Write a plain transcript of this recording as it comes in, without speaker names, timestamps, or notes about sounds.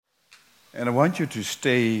And I want you to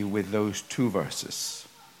stay with those two verses.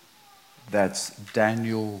 That's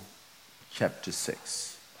Daniel chapter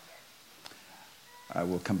 6. I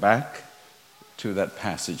will come back to that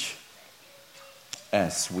passage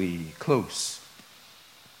as we close.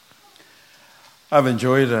 I've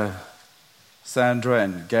enjoyed Sandra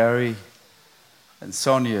and Gary and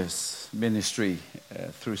Sonia's ministry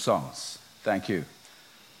through songs. Thank you.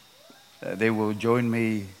 They will join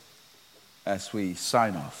me as we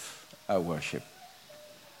sign off our worship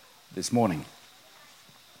this morning.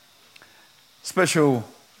 Special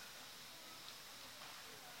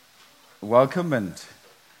welcome and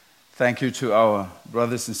thank you to our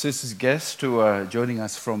brothers and sisters, guests who are joining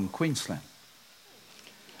us from Queensland,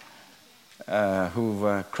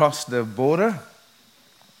 who've crossed the border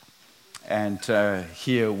and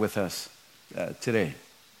here with us today.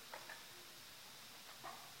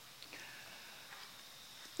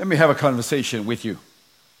 Let me have a conversation with you.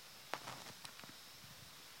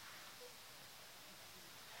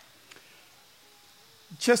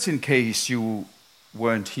 Just in case you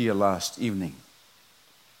weren't here last evening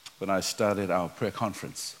when I started our prayer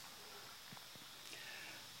conference,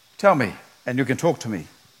 tell me, and you can talk to me,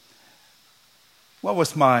 what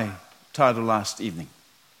was my title last evening?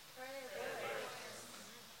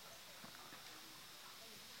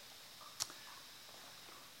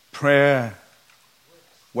 Prayer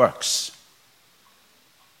works.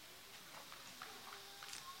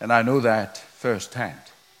 And I know that firsthand.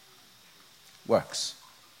 Works.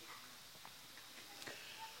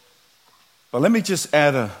 But let me just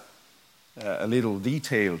add a little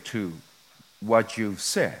detail to what you've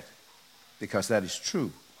said, because that is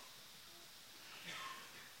true.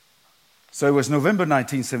 So it was November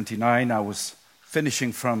 1979. I was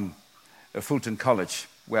finishing from Fulton College,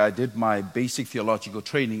 where I did my basic theological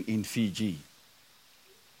training in Fiji.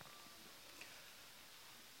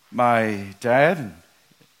 My dad,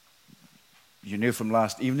 you knew from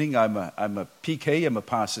last evening, I'm a PK, I'm a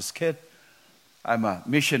pastor's kid. I'm a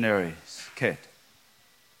missionary's kid.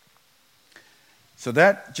 So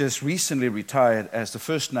that just recently retired as the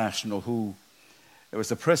first national who was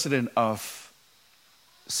the president of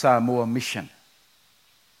Samoa Mission.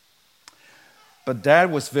 But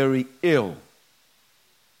Dad was very ill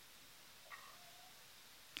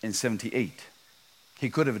in 78. He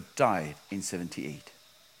could have died in 78.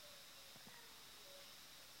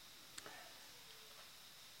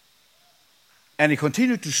 And he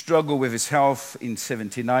continued to struggle with his health in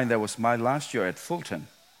 79. That was my last year at Fulton.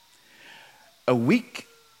 The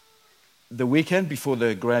weekend before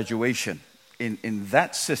the graduation, in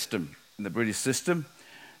that system, in the British system,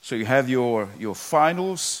 so you have your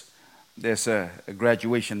finals, there's a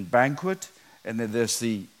graduation banquet, and then there's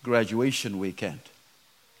the graduation weekend.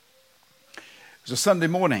 It was a Sunday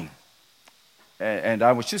morning, and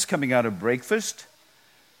I was just coming out of breakfast,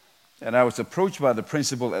 and I was approached by the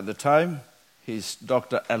principal at the time. He's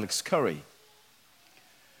Dr. Alex Curry.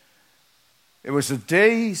 It was the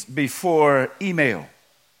days before email,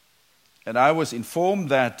 and I was informed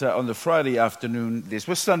that on the Friday afternoon, this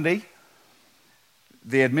was Sunday,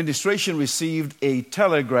 the administration received a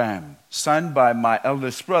telegram signed by my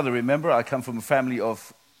eldest brother. Remember, I come from a family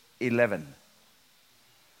of 11.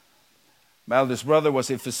 My eldest brother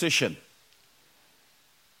was a physician.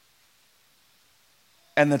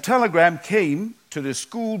 And the telegram came to the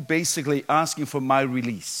school basically asking for my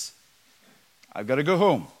release. I've got to go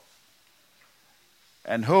home.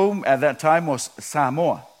 And home at that time was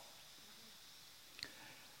Samoa.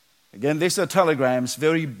 Again, these are telegrams,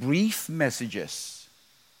 very brief messages,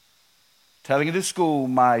 telling the school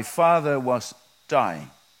my father was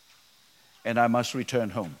dying and I must return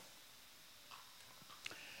home.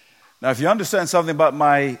 Now, if you understand something about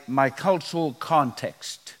my cultural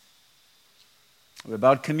context,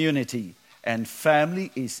 about community and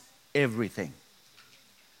family is everything.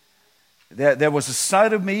 There was a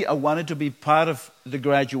side of me, I wanted to be part of the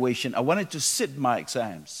graduation. I wanted to sit my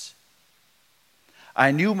exams.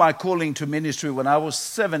 I knew my calling to ministry when I was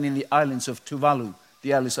 7 in the islands of Tuvalu,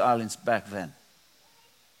 the Alice Islands back then.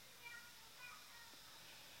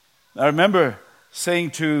 I remember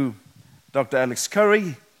saying to Dr. Alex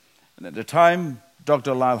Curry, and at the time,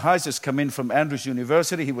 Dr. Lyle Heiss has come in from Andrews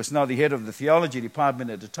University. He was now the head of the theology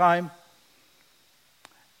department at the time.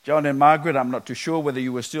 John and Margaret, I'm not too sure whether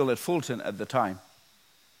you were still at Fulton at the time.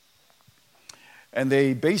 And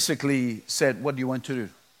they basically said, what do you want to do?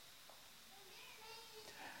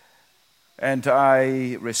 And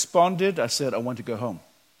I responded, I said, I want to go home.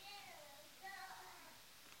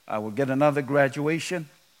 I will get another graduation,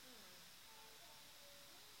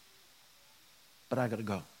 but I got to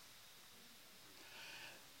go.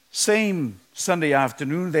 Same Sunday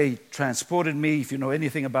afternoon, they transported me, if you know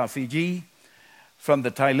anything about Fiji, from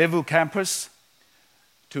the Tailevu campus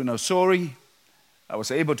to Nausori. I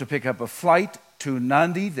was able to pick up a flight to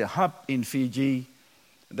Nadi, the hub in Fiji.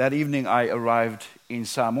 That evening, I arrived in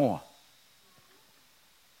Samoa.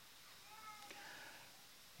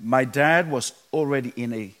 My dad was already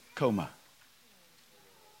in a coma.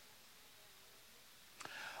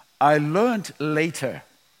 I learned later,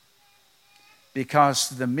 because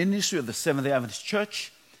the ministry of the Seventh-day Adventist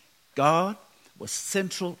Church, God was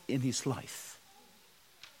central in his life.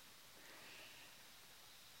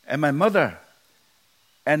 And my mother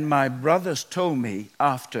and my brothers told me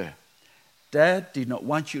after, Dad did not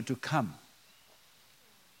want you to come.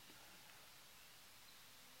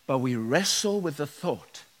 But we wrestled with the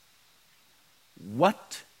thought,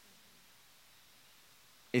 what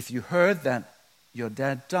if you heard that your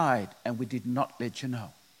dad died and we did not let you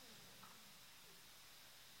know?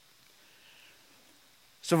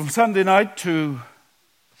 So from Sunday night to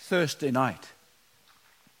Thursday night,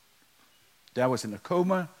 Dad was in a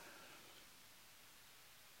coma.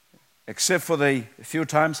 Except for the few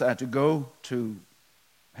times I had to go to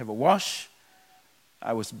have a wash,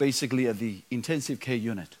 I was basically at the intensive care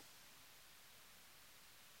unit.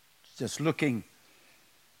 Just looking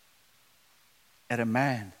at a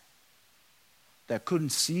man that couldn't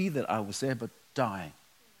see that I was there but dying.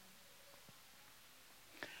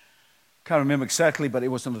 Can't remember exactly, but it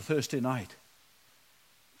was on a Thursday night.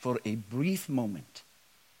 For a brief moment.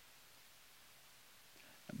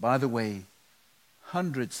 And by the way,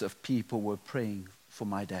 hundreds of people were praying for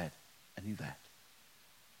my dad. I knew that.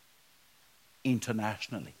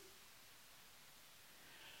 Internationally.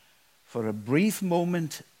 For a brief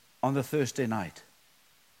moment on the Thursday night,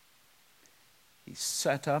 he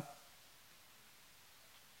sat up,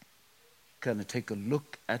 kind of take a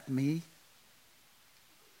look at me,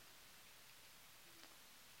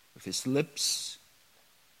 with his lips,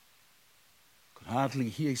 could hardly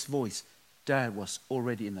hear his voice. Dad was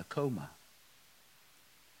already in a coma.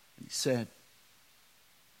 And he said,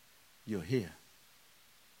 "You're here."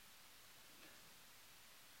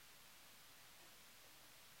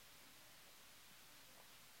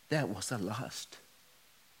 That was the last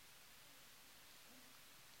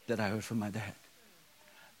that I heard from my dad.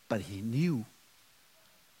 But he knew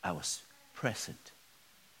I was present.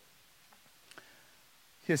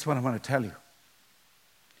 Here's what I want to tell you.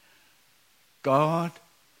 God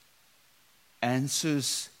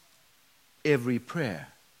answers every prayer,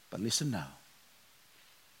 but listen now,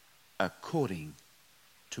 according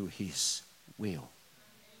to his will.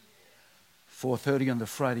 4:30 on the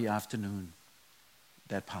Friday afternoon,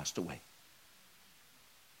 Dad passed away.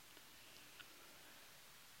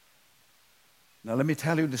 Now let me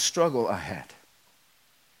tell you the struggle I had.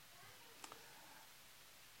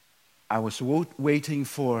 I was waiting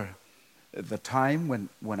for the time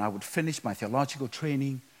when I would finish my theological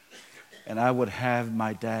training and I would have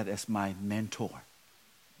my dad as my mentor.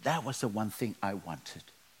 That was the one thing I wanted.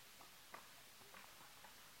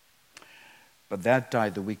 But that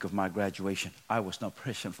died the week of my graduation. I was not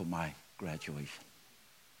present for my graduation.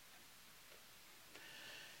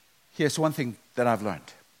 Here's one thing that I've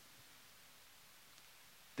learned.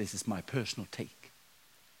 This is my personal take.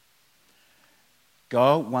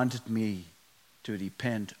 God wanted me to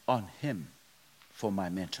depend on him for my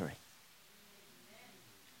mentoring.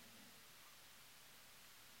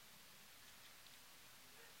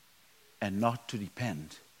 And not to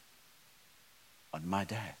depend on my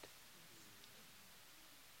dad.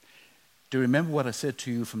 Do you remember what I said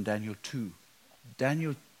to you from Daniel 2?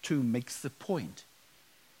 Daniel 2 makes the point.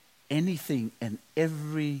 Anything and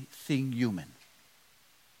everything human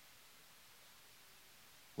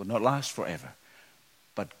will not last forever,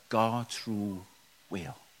 but God's rule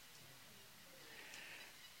will.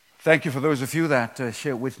 Thank you for those of you that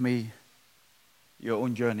shared with me your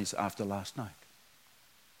own journeys after last night.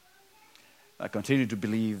 I continue to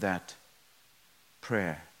believe that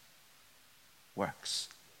prayer works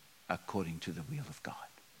according to the will of God.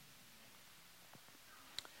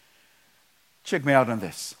 Check me out on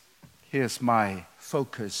this. Here's my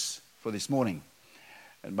focus for this morning.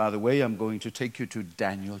 And by the way, I'm going to take you to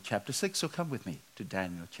Daniel chapter 6, so come with me to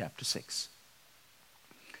Daniel chapter 6.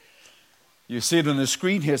 You see it on the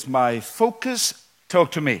screen. Here's my focus.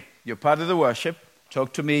 Talk to me. You're part of the worship.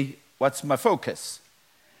 Talk to me. What's my focus?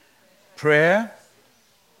 Prayer,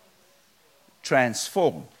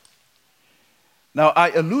 transform. Now,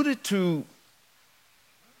 I alluded to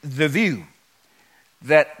the view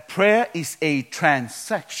that prayer is a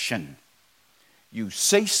transaction. You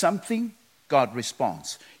say something, God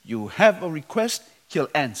responds. You have a request, he'll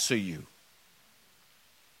answer you.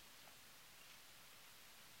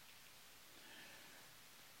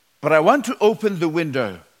 But I want to open the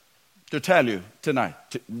window to tell you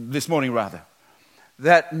this morning,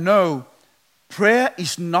 that no, prayer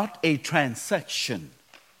is not a transaction.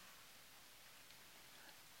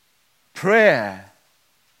 Prayer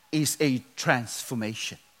is a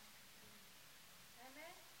transformation.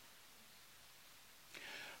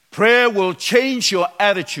 Prayer will change your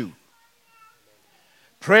attitude.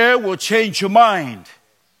 Prayer will change your mind.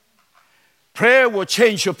 Prayer will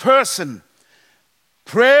change your person.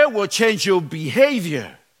 Prayer will change your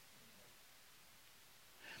behavior.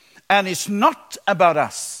 And it's not about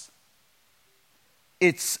us.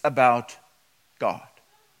 It's about God.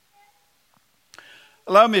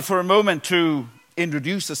 Allow me for a moment to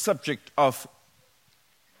introduce the subject of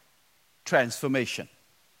transformation.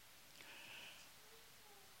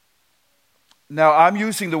 Now, I'm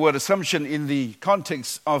using the word assumption in the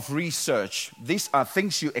context of research. These are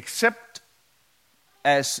things you accept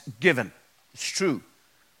as given. It's true.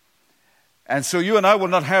 And so you and I will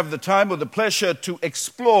not have the time or the pleasure to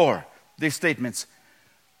explore these statements.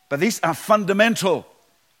 But these are fundamental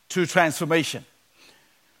to transformation.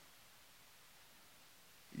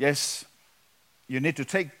 Yes, you need to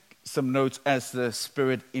take some notes as the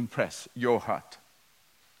Spirit impress your heart.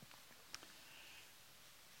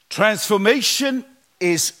 Transformation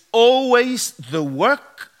is always the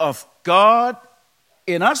work of God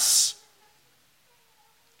in us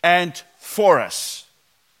and for us.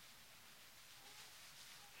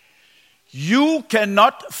 You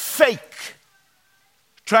cannot fake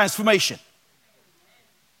transformation.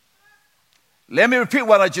 Let me repeat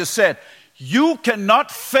what I just said. You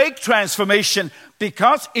cannot fake transformation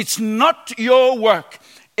because it's not your work.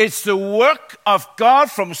 It's the work of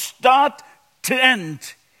God from start to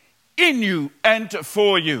end, in you and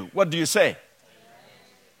for you. What do you say?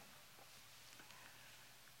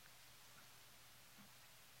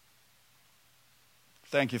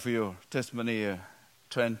 Thank you for your testimony,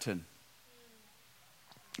 Trenton,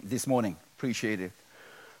 this morning. Appreciate it.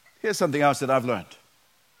 Here's something else that I've learned.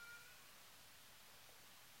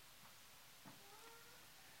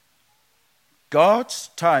 God's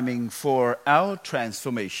timing for our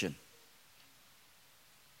transformation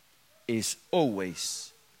is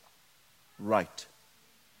always right.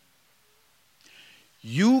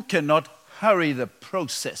 You cannot hurry the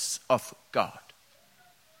process of God.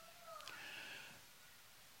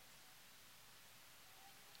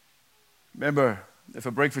 Remember, for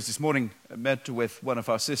breakfast this morning, I met with one of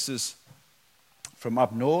our sisters from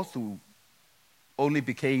up north who only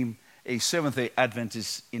became a Seventh-day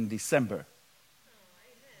Adventist in December.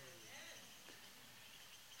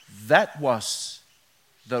 That was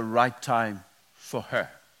the right time for her.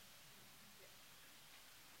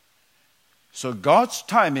 So God's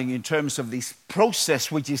timing in terms of this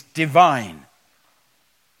process, which is divine,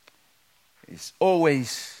 is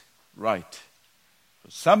always right.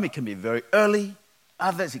 For some it can be very early,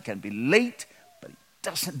 others it can be late, but it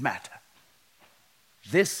doesn't matter.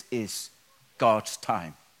 This is God's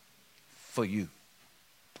time for you.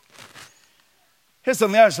 Here's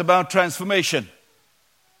something else about transformation.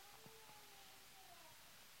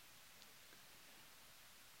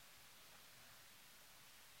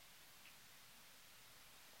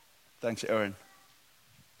 Thanks, Aaron,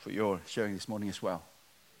 for your sharing this morning as well.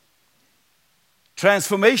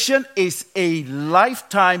 Transformation is a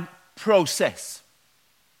lifetime process.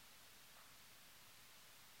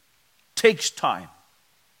 Takes time.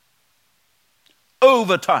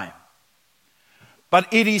 Over time.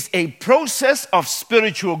 But it is a process of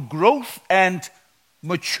spiritual growth and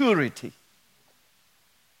maturity.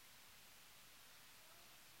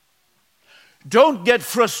 Don't get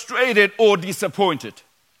frustrated or disappointed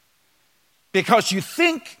because you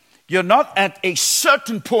think you're not at a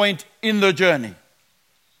certain point in the journey.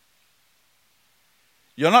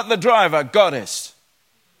 You're not the driver, God is.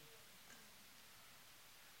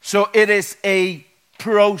 So it is a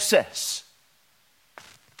process.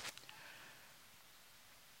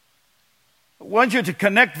 I want you to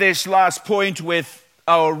connect this last point with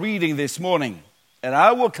our reading this morning. And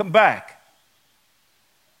I will come back.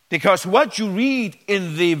 Because what you read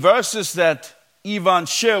in the verses that Ivan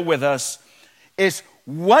shared with us is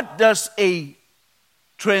what does a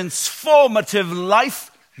transformative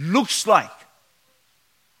life looks like.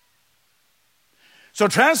 So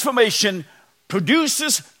transformation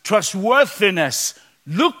produces trustworthiness.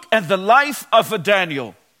 Look at the life of a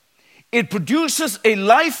Daniel. It produces a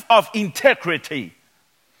life of integrity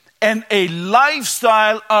and a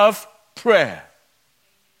lifestyle of prayer.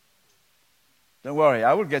 Don't worry,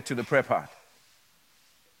 I will get to the prayer part.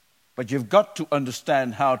 But you've got to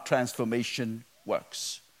understand how transformation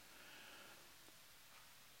works.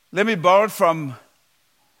 Let me borrow from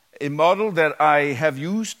a model that I have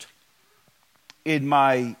used in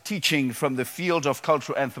my teaching from the field of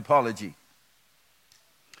cultural anthropology.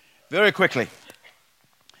 Very quickly.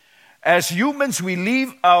 As humans, we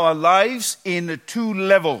live our lives in two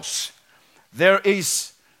levels. There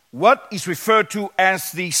is what is referred to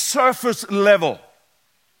as the surface level.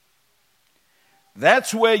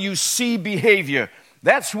 That's where you see behavior.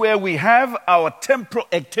 That's where we have our temporal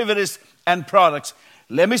activities and products.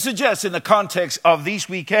 Let me suggest, in the context of this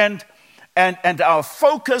weekend and our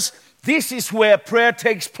focus, this is where prayer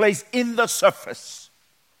takes place in the surface.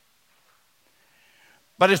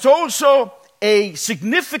 But it's also a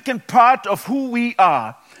significant part of who we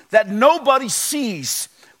are that nobody sees,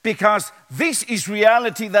 because this is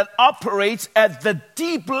reality that operates at the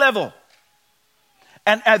deep level.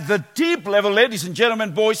 And at the deep level, ladies and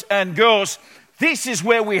gentlemen, boys and girls, this is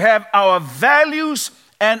where we have our values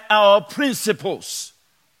and our principles.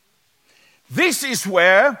 This is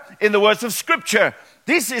where, in the words of Scripture,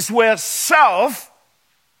 this is where self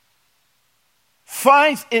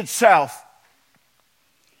finds itself.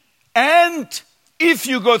 And if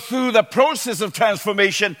you go through the process of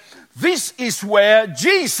transformation, this is where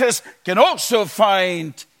Jesus can also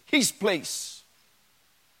find his place.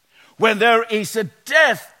 When there is a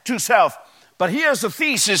death to self. But here's the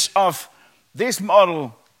thesis of this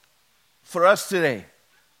model for us today.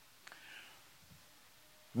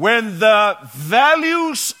 When the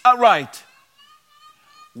values are right,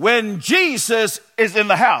 when Jesus is in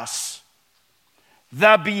the house,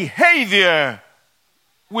 the behavior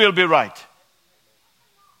will be right.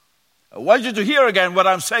 I want you to hear again what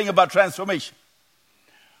I'm saying about transformation.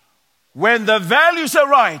 When the values are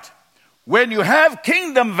right, when you have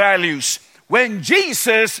kingdom values, when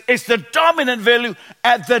Jesus is the dominant value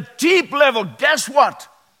at the deep level, guess what?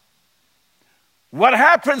 What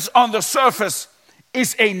happens on the surface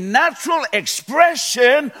is a natural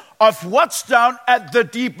expression of what's down at the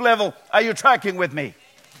deep level. Are you tracking with me?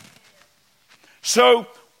 So,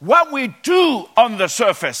 what we do on the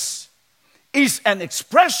surface is an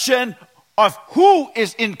expression of who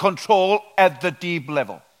is in control at the deep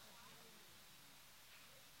level.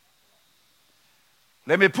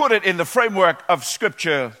 Let me put it in the framework of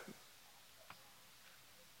Scripture.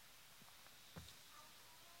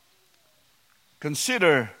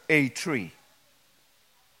 Consider a tree.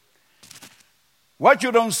 What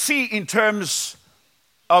you don't see in terms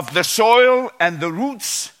of the soil and the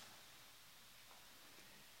roots,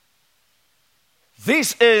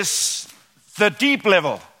 this is the deep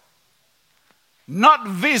level, not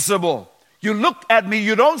visible. You look at me,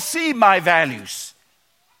 you don't see my values.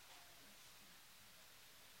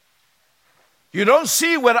 You don't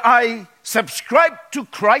see whether I subscribe to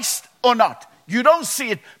Christ or not. You don't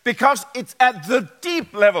see it because it's at the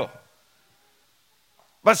deep level.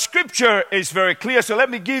 But Scripture is very clear, so let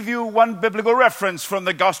me give you one biblical reference from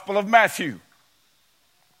the Gospel of Matthew.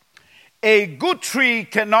 A good tree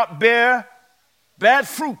cannot bear bad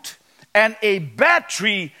fruit, and a bad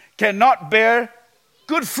tree cannot bear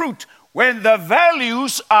good fruit. When the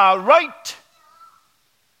values are right,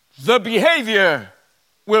 the behavior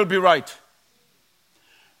will be right.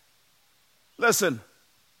 Listen,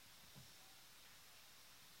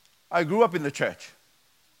 I grew up in the church.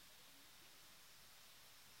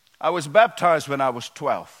 I was baptized when I was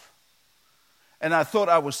 12, and I thought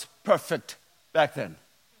I was perfect back then.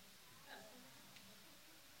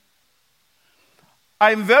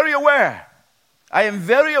 I am very aware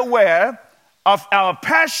of our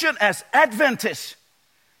passion as Adventists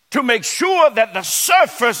to make sure that the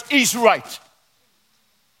surface is right.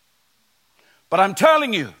 But I'm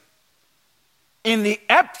telling you, in the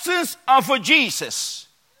absence of a Jesus,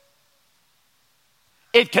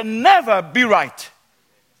 it can never be right.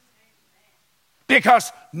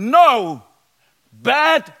 Because no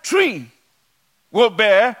bad tree will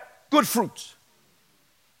bear good fruit.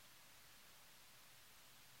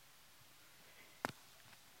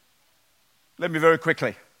 Let me very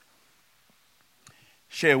quickly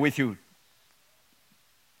share with you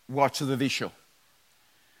what's the visual.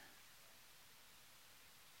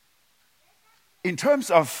 In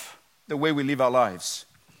terms of the way we live our lives,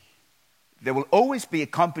 there will always be a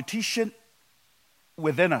competition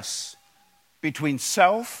within us between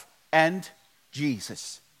self and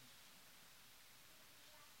Jesus.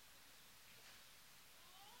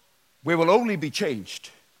 We will only be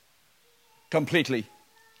changed completely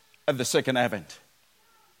at the second advent.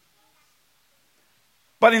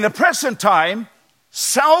 But in the present time,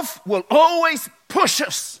 self will always push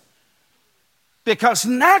us. Because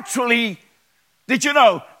naturally, did you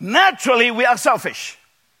know, naturally we are selfish.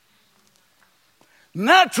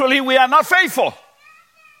 Naturally we are not faithful.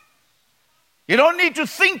 You don't need to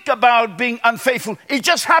think about being unfaithful. It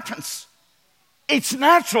just happens. It's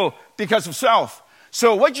natural because of self.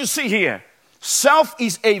 So what you see here, self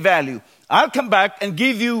is a value. I'll come back and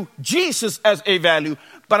give you Jesus as a value,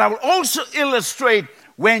 but I will also illustrate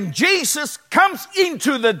when Jesus comes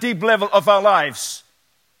into the deep level of our lives,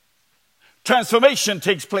 transformation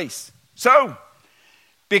takes place. So,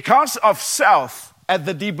 because of self at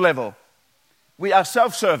the deep level, we are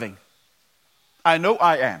self-serving. I know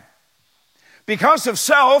I am. Because of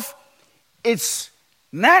self, it's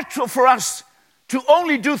natural for us to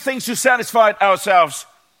only do things to satisfy ourselves.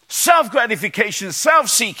 Self-gratification,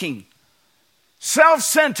 self-seeking,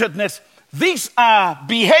 self-centeredness. These are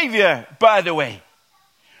behavior, by the way.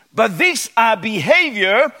 But these are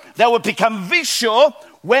behavior that will become visual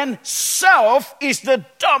when self is the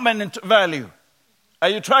dominant value. Are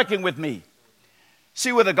you tracking with me?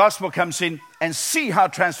 See where the gospel comes in and see how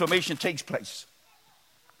transformation takes place.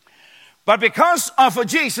 But because of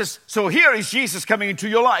Jesus, so here is Jesus coming into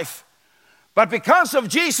your life. But because of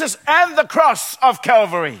Jesus and the cross of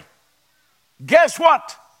Calvary, guess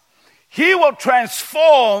what? He will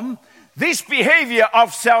transform this behavior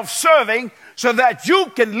of self-serving so that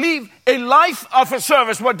you can live a life of a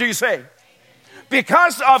service. What do you say?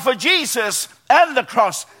 Because of Jesus and the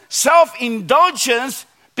cross, self-indulgence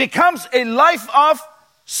becomes a life of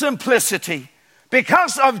simplicity.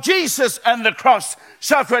 Because of Jesus and the cross,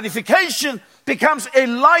 self-gratification becomes a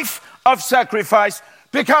life of sacrifice.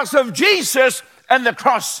 Because of Jesus and the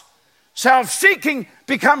cross, self-seeking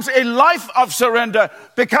becomes a life of surrender.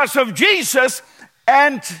 Because of Jesus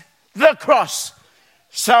and the cross,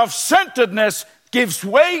 self-centeredness gives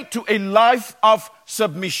way to a life of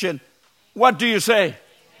submission. What do you say?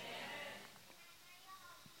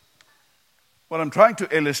 What I'm trying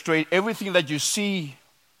to illustrate, everything that you see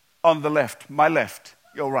on the left, my left,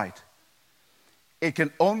 your right, it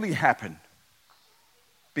can only happen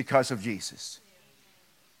because of Jesus.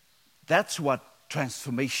 That's what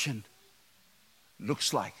transformation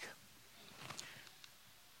looks like.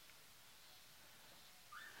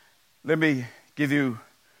 Let me give you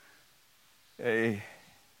a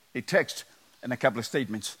text and a couple of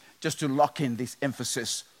statements just to lock in this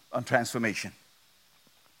emphasis on transformation.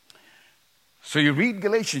 So you read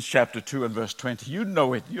Galatians chapter 2 and verse 20. You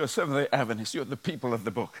know it. You're Seventh-day Adventists. You're the people of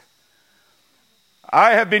the book.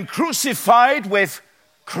 I have been crucified with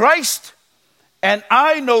Christ, and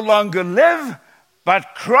I no longer live,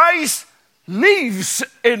 but Christ lives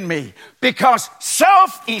in me. Because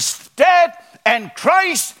self is dead and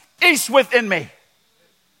Christ is within me.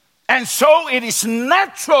 And so it is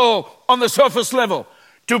natural on the surface level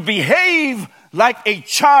to behave like a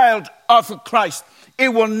child of Christ. It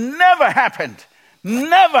will never happen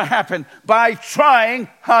by trying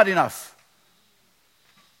hard enough.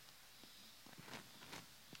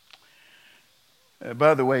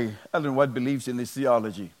 By the way, Ellen White believes in this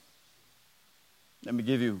theology. Let me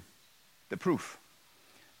give you the proof.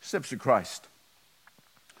 Steps to Christ.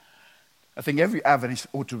 I think every Adventist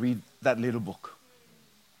ought to read that little book.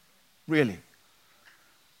 Really.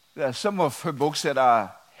 There are some of her books that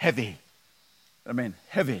are heavy.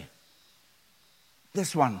 Heavy.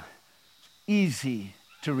 This one, easy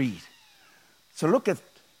to read. So look at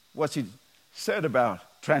what she said about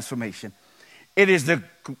transformation. It is the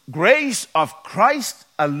grace of Christ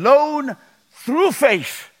alone through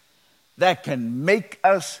faith that can make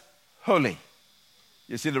us holy.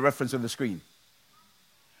 You see the reference on the screen.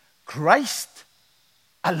 Christ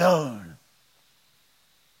alone.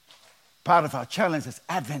 Part of our challenge as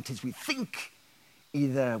Adventists, we think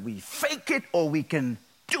either we fake it or we can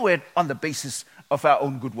do it on the basis of our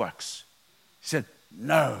own good works. He said,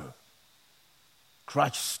 no.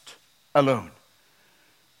 Christ alone.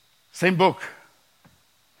 Same book.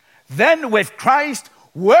 Then with Christ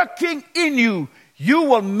working in you, you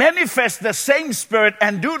will manifest the same Spirit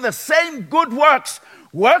and do the same good works,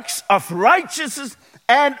 works of righteousness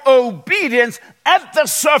and obedience at the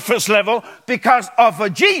surface level because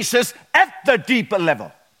of Jesus at the deeper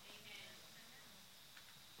level.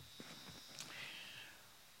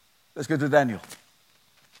 Let's go to Daniel.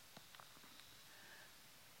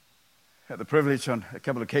 I had the privilege on a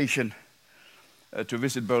couple of occasions to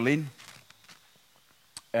visit Berlin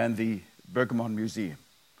and the Bergman Museum.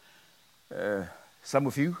 Some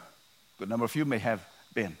of you, a good number of you may have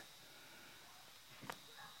been.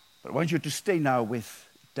 But I want you to stay now with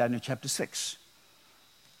Daniel chapter 6.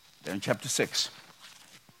 Daniel chapter 6.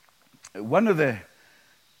 One of the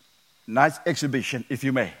nice exhibition, if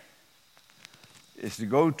you may, is to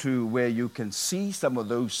go to where you can see some of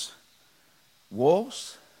those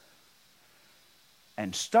walls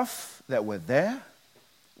and stuff that were there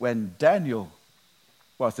when Daniel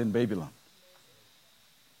was in Babylon.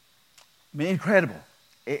 I mean, incredible.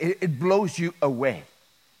 It blows you away.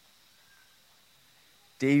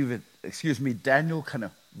 Daniel kind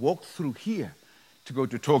of walked through here to go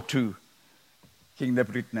to talk to King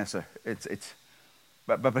Nebuchadnezzar.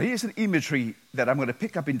 But here's an imagery that I'm going to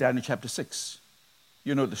pick up in Daniel chapter 6.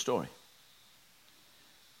 You know the story.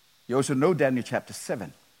 You also know Daniel chapter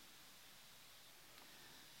 7.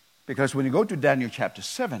 Because when you go to Daniel chapter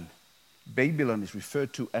 7, Babylon is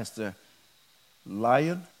referred to as the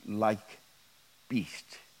lion-like beast.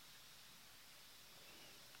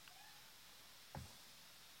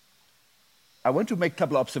 I want to make a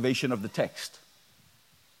couple of observations of the text.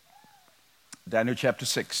 Daniel chapter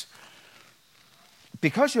 6.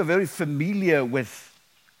 Because you're very familiar with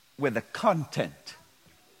the content,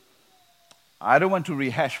 I don't want to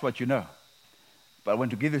rehash what you know, but I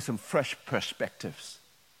want to give you some fresh perspectives.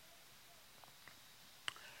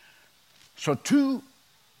 So two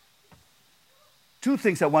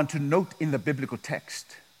things I want to note in the biblical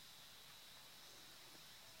text.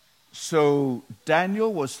 So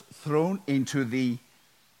Daniel was thrown into the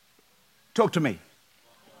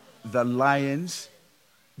lion's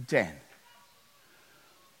den.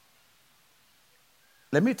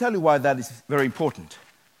 Let me tell you why that is very important.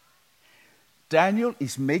 Daniel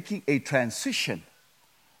is making a transition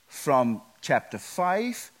from chapter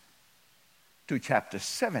 5 to chapter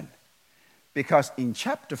 7. Because in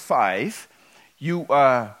chapter 5, you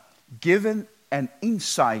are given an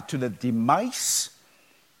insight to the demise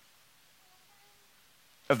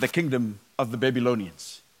of the kingdom of the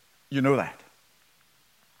Babylonians. You know that.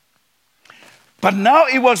 But now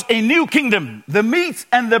it was a new kingdom, the Medes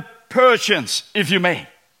and the Persians, if you may.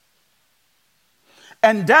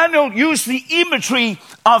 And Daniel used the imagery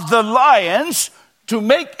of the lions to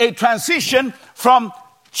make a transition from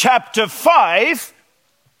chapter 5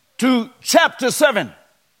 to chapter 7.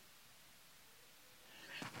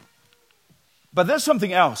 But there's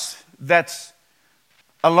something else that's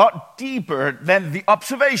a lot deeper than the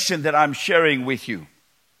observation that I'm sharing with you.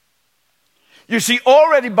 You see,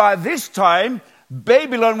 already by this time,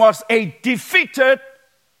 Babylon was a defeated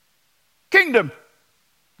kingdom.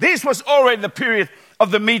 This was already the period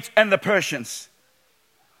of the Medes and the Persians.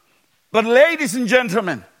 But ladies and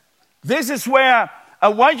gentlemen, this is where I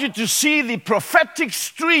want you to see the prophetic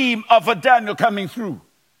stream of a Daniel coming through.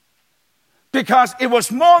 Because it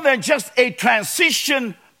was more than just a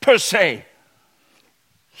transition per se.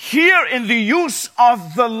 Here in the use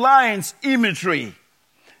of the lion's imagery,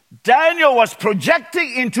 Daniel was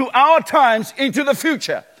projecting into our times, into the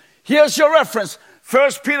future. Here's your reference,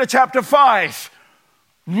 1 Peter chapter 5.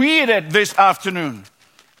 Read it this afternoon.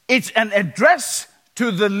 It's an address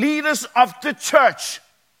to the leaders of the church.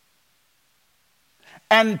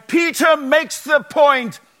 And Peter makes the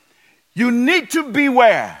point, you need to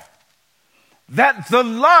beware that the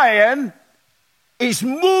lion is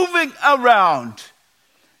moving around,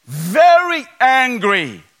 very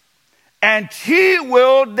angry, and he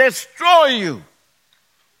will destroy you.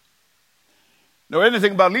 Know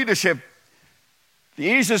anything about leadership? The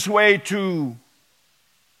easiest way to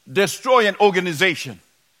destroy an organization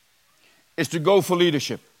is to go for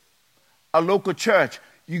leadership. A local church,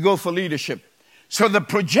 you go for leadership. So the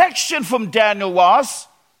projection from Daniel was,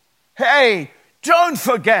 hey, don't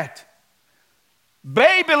forget,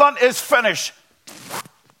 Babylon is finished.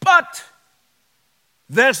 But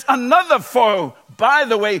there's another foe, by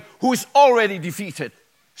the way, who is already defeated,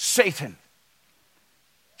 Satan.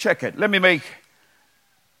 Check it. Let me make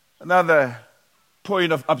another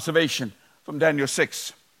point of observation from Daniel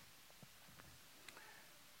 6.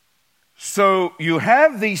 So you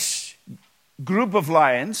have this group of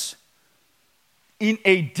lions in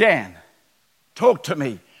a den. Talk to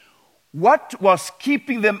me. What was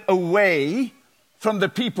keeping them away from the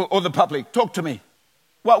people or the public? Talk to me.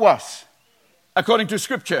 What was? According to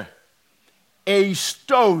Scripture, a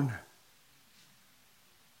stone.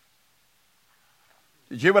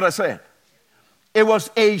 Did you hear what I said? It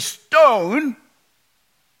was a stone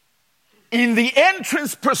in the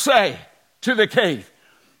entrance per se to the cave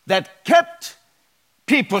that kept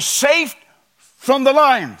people safe from the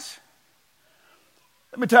lions.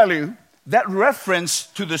 Let me tell you, that reference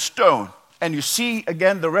to the stone, and you see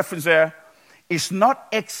again the reference there, is not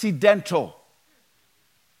accidental.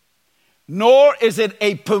 Nor is it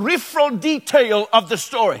a peripheral detail of the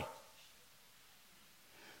story.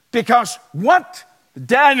 Because what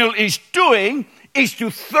Daniel is doing is to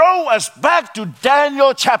throw us back to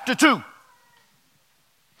Daniel chapter 2.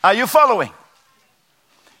 Are you following?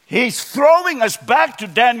 He's throwing us back to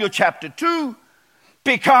Daniel chapter 2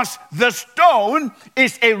 because the stone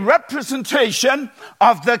is a representation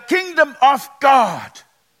of the kingdom of God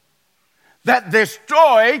that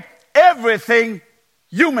destroyed everything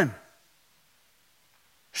human.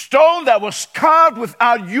 Stone that was carved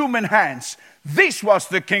without human hands. This was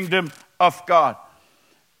the kingdom of God.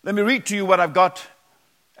 Let me read to you what I've got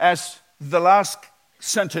as the last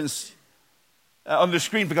sentence on the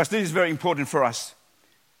screen, because this is very important for us.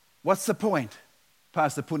 What's the point?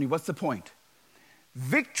 Pastor Puni, what's the point?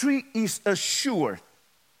 Victory is assured,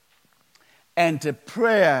 and the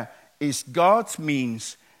prayer is God's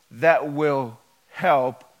means that will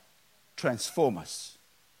help transform us.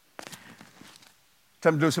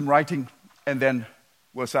 Time to do some writing, and then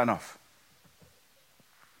we'll sign off.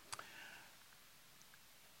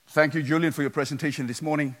 Thank you, Julian, for your presentation this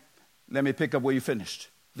morning. Let me pick up where you finished.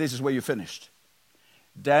 This is where you finished.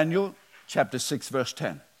 Daniel chapter 6, verse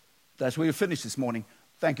 10. That's where you finished this morning.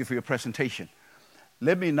 Thank you for your presentation.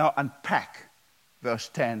 Let me now unpack verse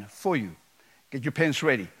 10 for you. Get your pens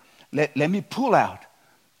ready. Let me pull out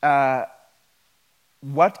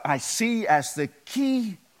what I see as the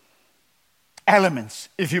key elements,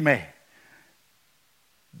 if you may.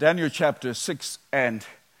 Daniel chapter 6 and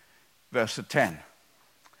verse 10.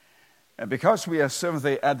 And because we are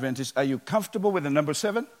Seventh-day Adventists, are you comfortable with the number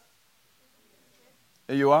 7?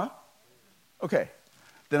 You are? Okay.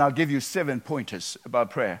 Then I'll give you 7 pointers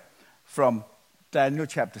about prayer from Daniel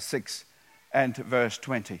chapter 6 and verse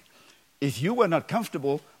 20. If you were not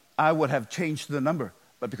comfortable, I would have changed the number.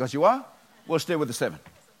 But because you are, we'll stay with the 7.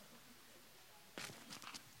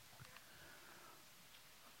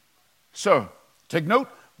 So, take note.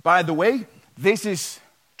 By the way, this is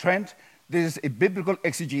Trent. This is a biblical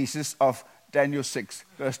exegesis of Daniel 6,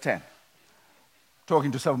 verse 10.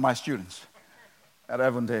 Talking to some of my students at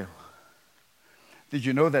Avondale. Did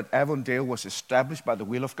you know that Avondale was established by the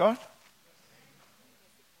will of God?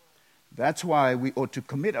 That's why we ought to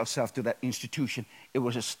commit ourselves to that institution. It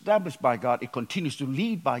was established by God. It continues to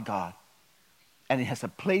lead by God. And it has a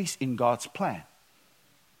place in God's plan.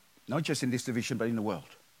 Not just in this division, but in the world.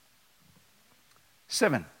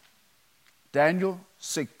 7. Daniel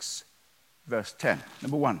 6, verse 10.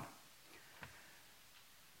 Number 1.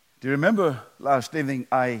 Do you remember last evening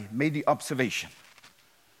I made the observation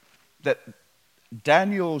that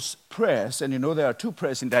Daniel's prayers, and you know there are 2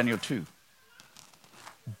 prayers in Daniel 2,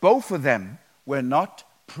 both of them were not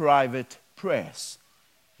private prayers.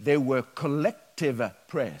 They were collective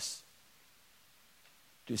prayers.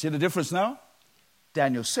 Do you see the difference now?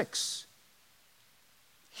 Daniel 6,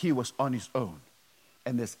 he was on his own.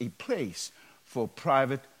 And there's a place for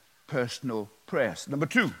private, personal prayers. Number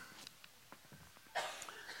 2.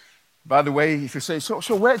 By the way, if you say, so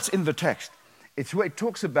where it's in the text? It's where it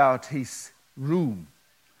talks about his room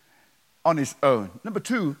on his own. Number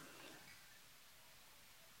 2,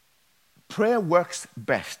 prayer works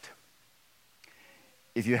best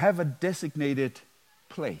if you have a designated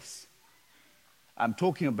place. I'm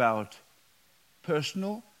talking about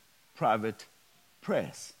personal, private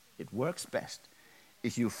prayers. It works best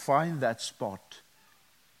if you find that spot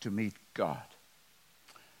to meet God.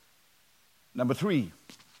 Number 3,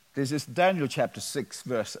 this is Daniel chapter 6,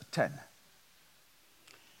 verse 10.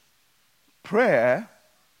 Prayer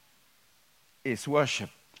is worship.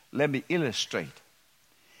 Let me illustrate.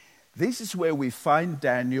 This is where we find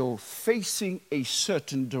Daniel facing a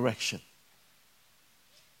certain direction.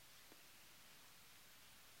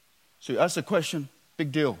 So you ask the question,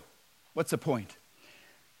 big deal. What's the point?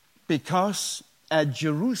 Because at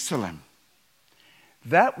Jerusalem,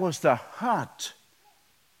 that was the heart,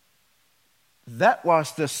 that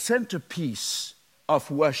was the centerpiece of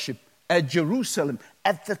worship at Jerusalem,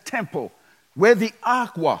 at the temple, where the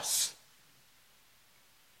ark was.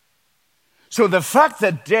 So the fact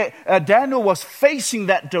that Daniel was facing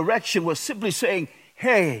that direction was simply saying,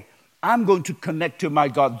 hey, I'm going to connect to my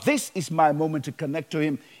God. This is my moment to connect to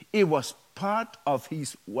him. It was part of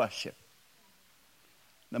his worship.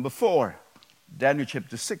 Number 4, Daniel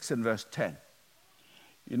chapter 6 and verse 10.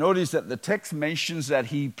 You notice that the text mentions that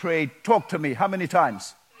he prayed, talk to me, how many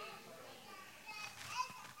times?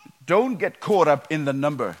 Don't get caught up in the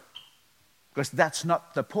number, because that's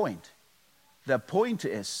not the point. The point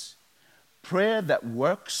is, prayer that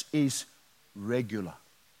works is regular.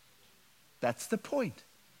 That's the point.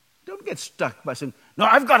 Don't get stuck by saying, no,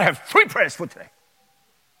 I've got to have 3 prayers for today.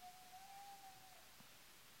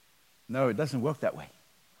 No, it doesn't work that way.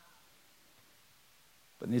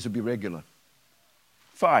 But it needs to be regular.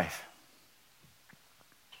 5.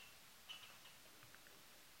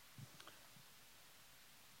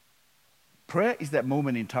 Prayer is that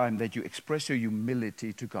moment in time that you express your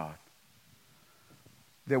humility to God.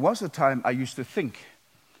 There was a time I used to think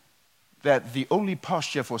that the only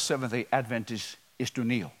posture for Seventh-day Adventists is to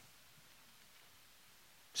kneel.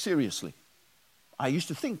 Seriously. I used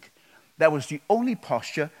to think That was the only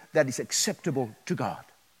posture that is acceptable to God.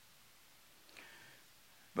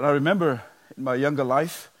 But I remember in my younger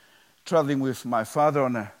life, traveling with my father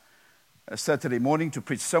on a Saturday morning to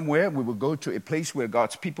preach somewhere. We would go to a place where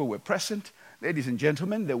God's people were present. Ladies and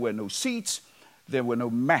gentlemen, there were no seats, there were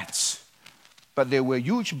no mats, but there were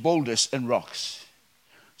huge boulders and rocks.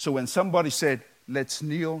 So when somebody said, let's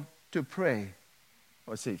kneel to pray,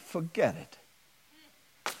 I would say, forget it.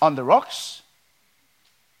 On the rocks?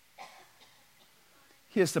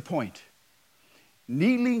 Here's the point.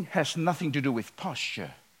 Kneeling has nothing to do with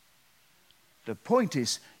posture. The point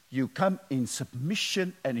is, you come in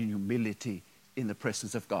submission and in humility in the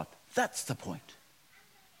presence of God. That's the point.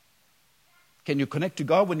 Can you connect to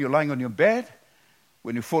God when you're lying on your bed?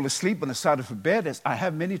 When you fall asleep on the side of a bed, as I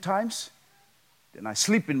have many times? Then I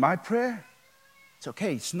sleep in my prayer. It's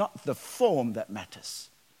okay. It's not the form that matters.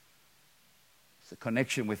 It's the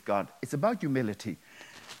connection with God. It's about humility.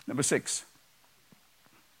 Number 6.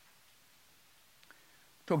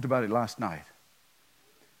 Talked about it last night.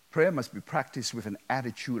 Prayer must be practiced with an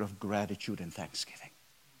attitude of gratitude and thanksgiving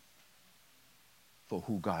for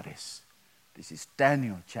who God is. This is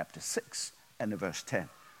Daniel chapter 6 and verse 10.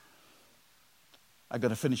 I got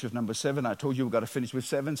to finish with number 7. I told you we've got to finish with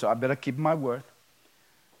 7, so I better keep my word.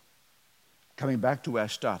 Coming back to where I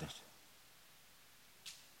started.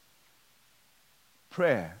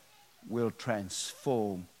 Prayer will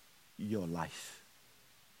transform your life.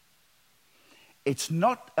 It's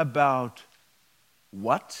not about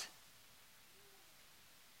what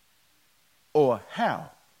or how.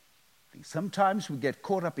 Sometimes we get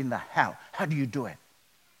caught up in the how. How do you do it?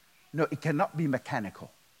 No, it cannot be mechanical.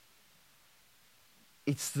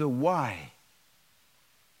 It's the why.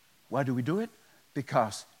 Why do we do it?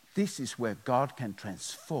 Because this is where God can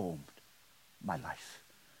transform my life.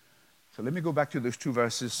 So let me go back to those 2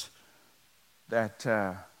 verses that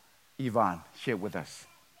Ivan shared with us.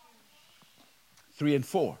 3 and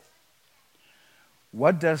 4.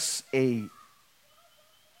 What does a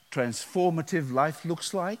transformative life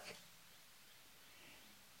looks like?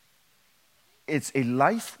 It's a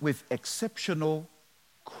life with exceptional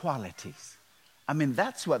qualities. I mean,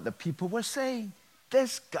 that's what the people were saying.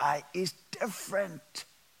 This guy is different.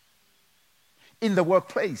 In the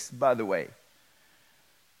workplace, by the way.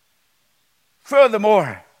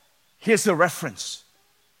 Furthermore, here's a reference.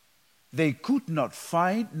 They could not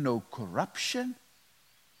find no corruption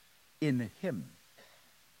in him.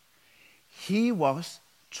 He was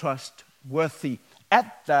trustworthy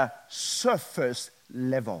at the surface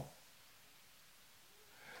level.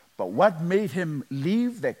 But what made him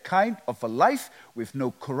live that kind of a life with no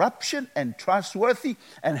corruption and trustworthy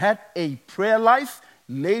and had a prayer life?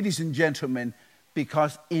 Ladies and gentlemen,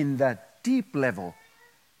 because in that deep level,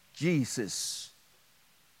 Jesus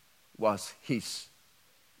was his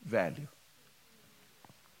value.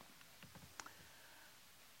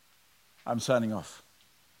 I'm signing off.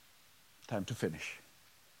 Time to finish.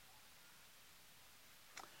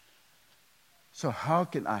 So how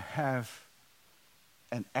can I have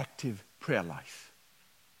an active prayer life?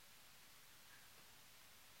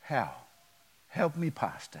 How? Help me,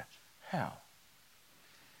 Pastor. How?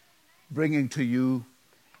 Bringing to you,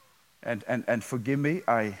 and forgive me,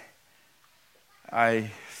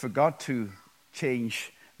 I forgot to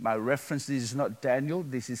change my reference. This is not Daniel,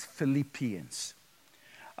 this is Philippians.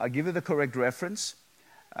 I'll give you the correct reference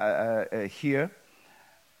here,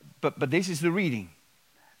 but this is the reading.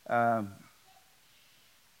 Let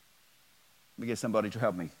me get somebody to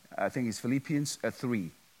help me. I think it's Philippians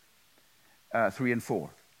 3 and 4.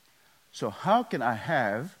 So how can I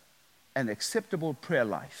have an acceptable prayer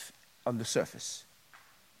life on the surface?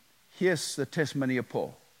 Here's the testimony of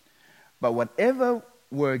Paul. But whatever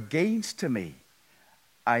were gains to me,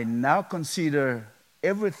 I now consider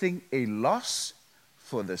everything a loss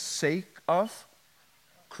for the sake of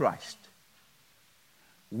Christ.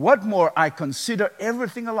 What more, I consider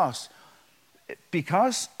everything a loss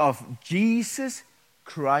because of Jesus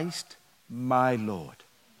Christ my Lord.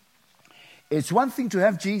 It's one thing to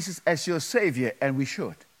have Jesus as your Savior, and we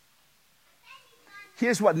should.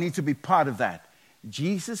 Here's what needs to be part of that.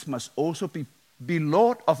 Jesus must also be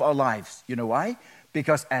Lord of our lives. You know why?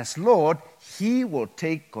 Because as Lord, He will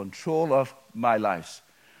take control of my lives.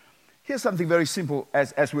 Here's something very simple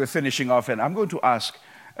as we're finishing off, and I'm going to ask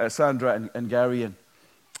Sandra and Gary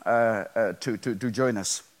to join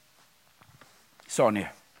us.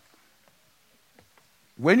 Sonia,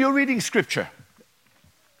 when you're reading Scripture,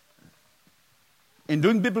 in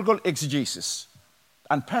doing biblical exegesis,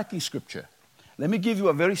 unpacking Scripture, let me give you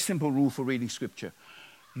a very simple rule for reading Scripture.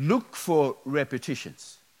 Look for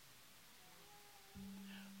repetitions.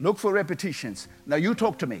 Look for repetitions. Now you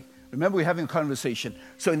talk to me. Remember, we're having a conversation.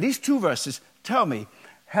 So in these two verses, tell me,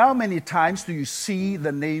 how many times do you see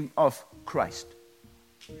the name of Christ?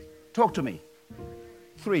 Talk to me.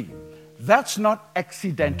 3. That's not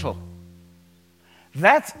accidental.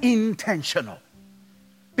 That's intentional.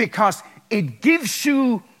 Because it gives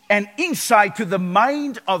you an insight to the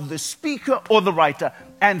mind of the speaker or the writer.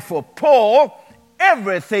 And for Paul,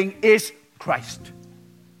 everything is Christ.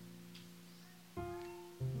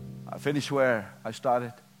 I finish where I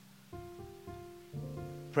started.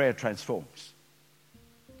 Prayer transforms.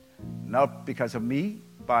 Not because of me,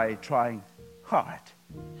 by trying hard,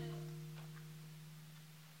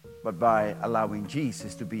 but by allowing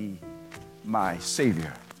Jesus to be my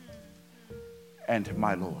Savior and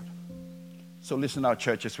my Lord. So listen now,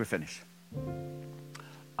 church, as we finish.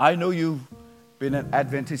 I know you've been an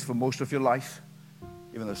Adventist for most of your life,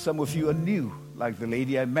 even though some of you are new, like the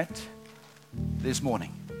lady I met this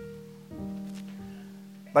morning.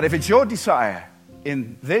 But if it's your desire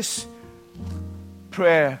in this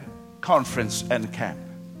prayer conference and camp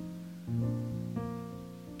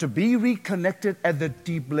to be reconnected at the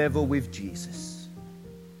deep level with Jesus,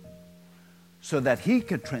 so that He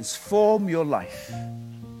can transform your life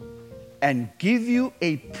and give you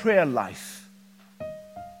a prayer life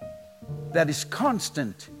that is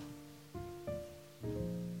constant,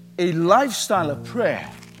 a lifestyle of prayer,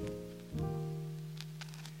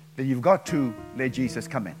 then you've got to let Jesus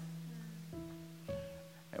come in.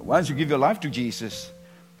 And once you give your life to Jesus,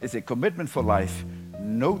 it's a commitment for life,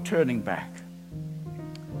 no turning back.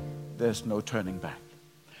 There's no turning back.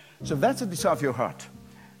 So if that's the desire of your heart,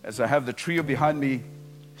 as I have the trio behind me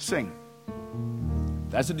sing,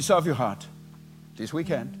 that's the desire of your heart this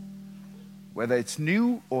weekend, whether it's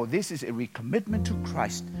new or this is a recommitment to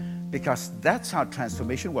Christ, because that's how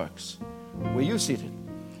transformation works. Where you're seated,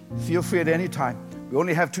 feel free at any time. We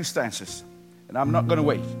only have 2 stanzas, and I'm not going to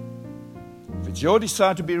wait. If it's your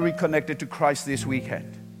desire to be reconnected to Christ this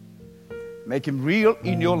weekend, make Him real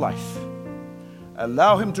in your life.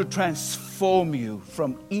 Allow Him to transform you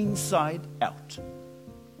from inside out.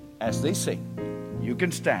 As they sing, you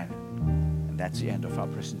can stand. And that's the end of our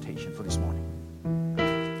presentation for this morning.